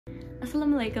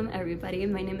Assalamualaikum everybody,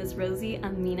 my name is Rosie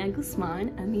Aminah Guzman.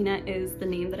 Aminah is the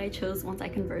name that I chose once I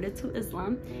converted to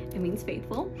Islam. It means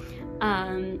faithful. I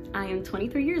am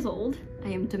 23 years old, I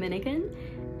am Dominican,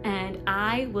 and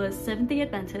I was Seventh-day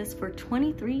Adventist for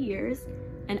 23 years,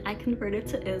 and I converted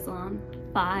to Islam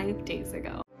 5 days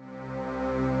ago.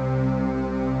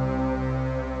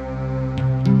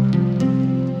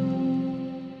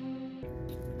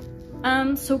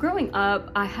 So growing up,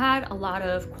 I had a lot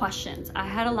of questions.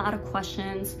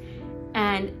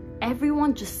 And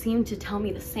everyone just seemed to tell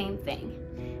me the same thing.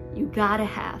 You gotta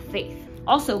have faith.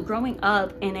 Also, growing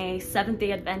up in a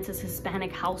Seventh-day Adventist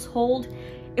Hispanic household,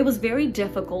 it was very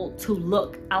difficult to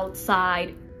look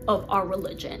outside of our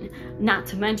religion. Not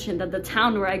to mention that the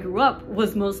town where I grew up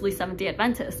was mostly Seventh-day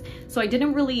Adventist. So I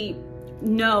didn't really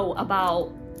know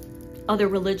about other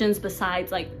religions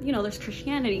besides, like, you know, there's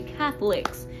Christianity,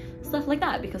 Catholics, stuff like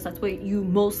that, because that's what you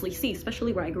mostly see,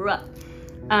 especially where I grew up.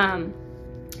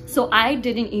 So I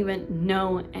didn't even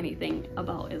know anything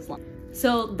about Islam.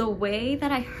 So the way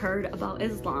that I heard about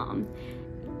Islam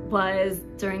was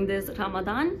during this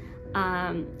Ramadan.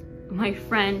 My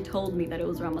friend told me that it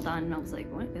was Ramadan, and I was like,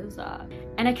 what is that?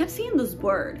 And I kept seeing this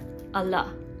word,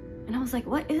 Allah, and I was like,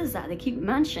 what is that? They keep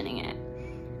mentioning it.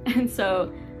 And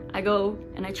so I go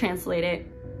and I translate it,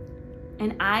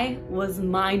 and I was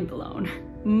mind blown,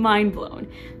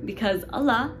 because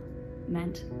Allah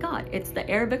meant God. It's the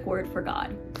Arabic word for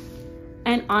God.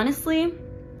 And honestly,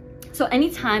 so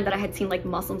anytime that I had seen like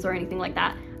Muslims or anything like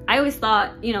that, I always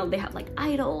thought, you know, they have like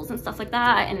idols and stuff like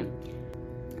that.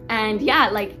 And yeah,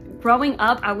 like growing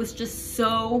up, I was just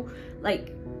so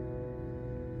like,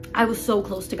 I was so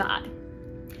close to God.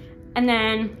 And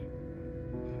then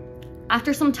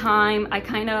after some time, I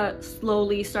kind of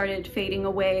slowly started fading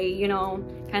away, you know,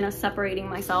 kind of separating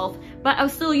myself. But I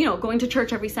was still, you know, going to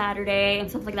church every Saturday and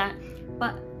stuff like that.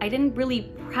 But I didn't really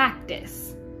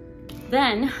practice.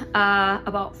 Then,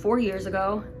 about 4 years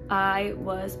ago, I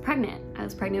was pregnant. I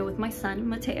was pregnant with my son,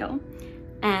 Mateo.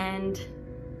 And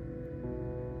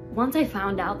once I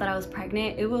found out that I was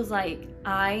pregnant, it was like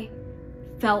I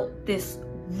felt this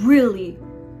really,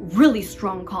 really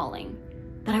strong calling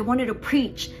that I wanted to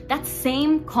preach. That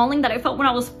same calling that I felt when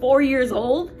I was 4 years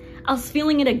old, I was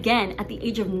feeling it again at the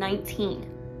age of 19.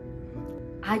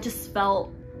 I just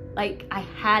felt like I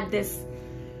had this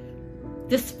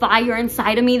fire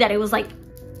inside of me that it was like,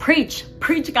 preach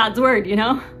God's word, you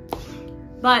know?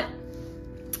 But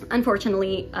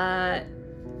unfortunately,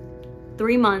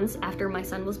 3 months after my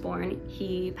son was born,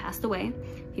 he passed away.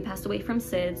 He passed away from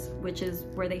SIDS, which is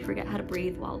where they forget how to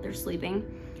breathe while they're sleeping.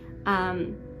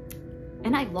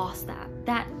 And I lost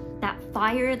that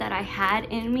fire that I had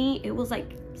in me. It was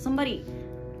like somebody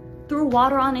threw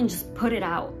water on and just put it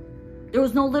out. There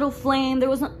was no little flame. There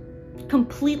was no,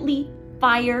 completely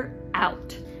fire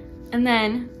out. And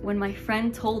then when my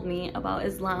friend told me about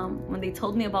Islam, when they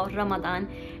told me about Ramadan,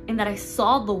 and that I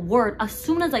saw the word, as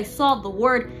soon as I saw the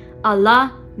word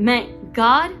Allah meant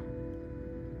God,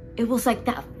 it was like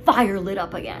that fire lit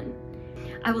up again.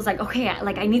 I was like, okay,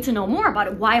 I need to know more about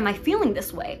it. Why am I feeling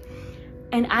this way?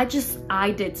 And I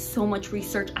did so much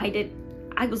research.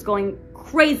 I was going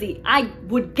crazy. I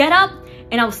would get up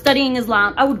and I was studying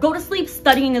Islam. I would go to sleep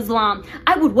studying Islam.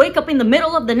 I would wake up in the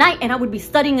middle of the night and I would be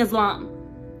studying Islam.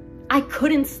 I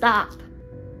couldn't stop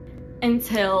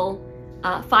until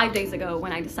 5 days ago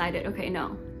when I decided, okay,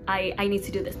 no, I need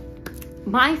to do this.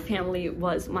 My family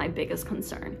was my biggest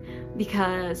concern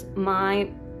because my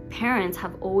parents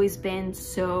have always been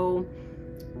so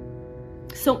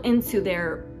into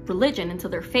their religion, into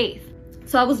their faith.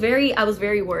 So I was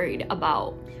very worried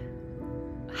about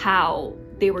how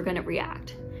they were gonna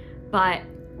react. But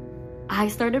I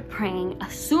started praying.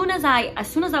 As soon as I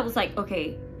was like,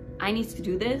 okay, I need to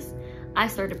do this, I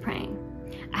started praying.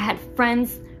 I had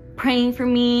friends praying for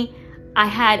me. I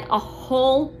had a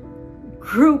whole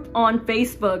group on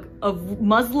Facebook of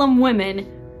Muslim women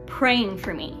praying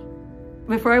for me.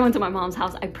 Before I went to my mom's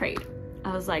house, I prayed.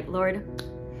 I was like, Lord,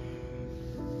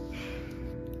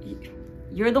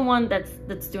 you're the one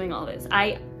that's doing all this.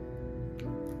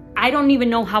 I don't even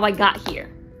know how I got here,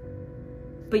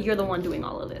 but you're the one doing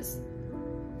all of this.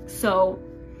 So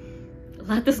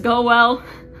let this go well,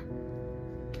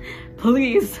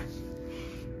 please.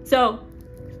 So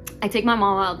I take my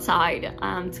mom outside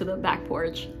to the back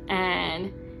porch,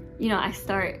 and you know, I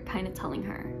start kind of telling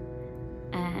her,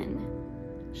 and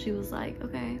she was like,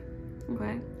 okay.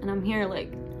 And I'm here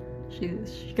like,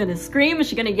 she's gonna scream, is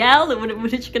she gonna yell,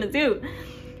 what is she gonna do?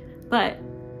 But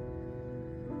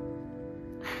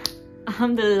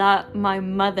alhamdulillah, my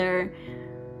mother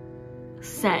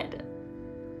said,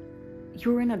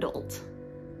 you're an adult.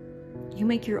 You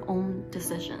make your own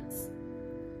decisions.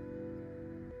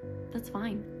 That's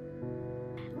fine.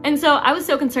 And so I was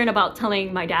so concerned about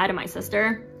telling my dad and my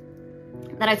sister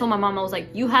that I told my mom, I was like,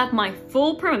 you have my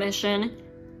full permission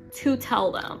to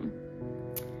tell them.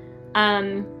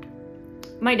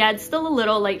 My dad's still a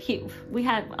little like, we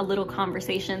had a little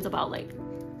conversations about like,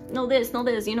 no this,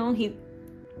 you know, he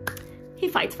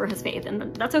fights for his faith,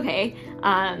 and that's okay.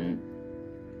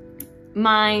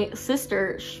 My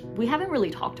sister, we haven't really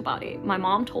talked about it. My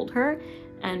mom told her,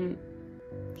 and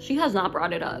she has not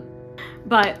brought it up.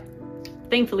 But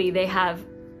thankfully, they have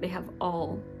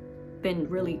all been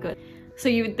really good. So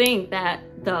you would think that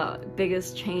the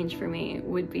biggest change for me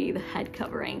would be the head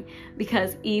covering,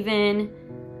 because even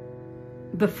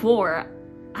before,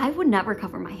 I would never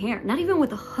cover my hair, not even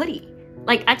with a hoodie.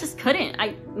 Like, I just couldn't.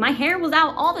 My hair was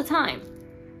out all the time.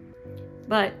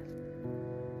 But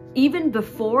even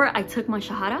before I took my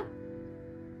Shahada,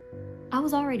 I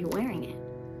was already wearing it.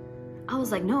 I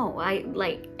was like, no,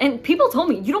 and people told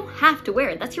me, you don't have to wear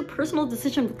it. That's your personal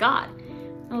decision with God.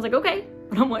 I was like, okay,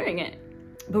 but I'm wearing it.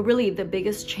 But really, the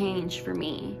biggest change for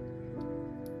me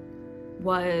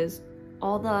was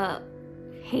all the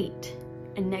hate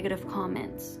and negative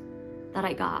comments that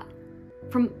I got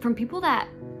from people that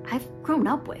I've grown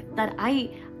up with, that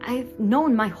I've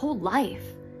known my whole life.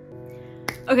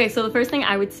 Okay, so the first thing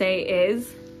I would say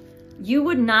is, you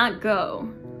would not go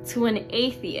to an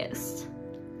atheist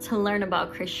to learn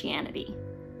about Christianity.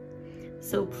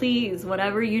 So please,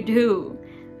 whatever you do,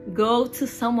 go to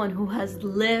someone who has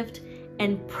lived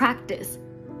and practiced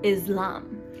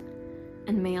Islam.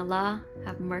 And may Allah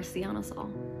have mercy on us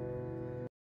all.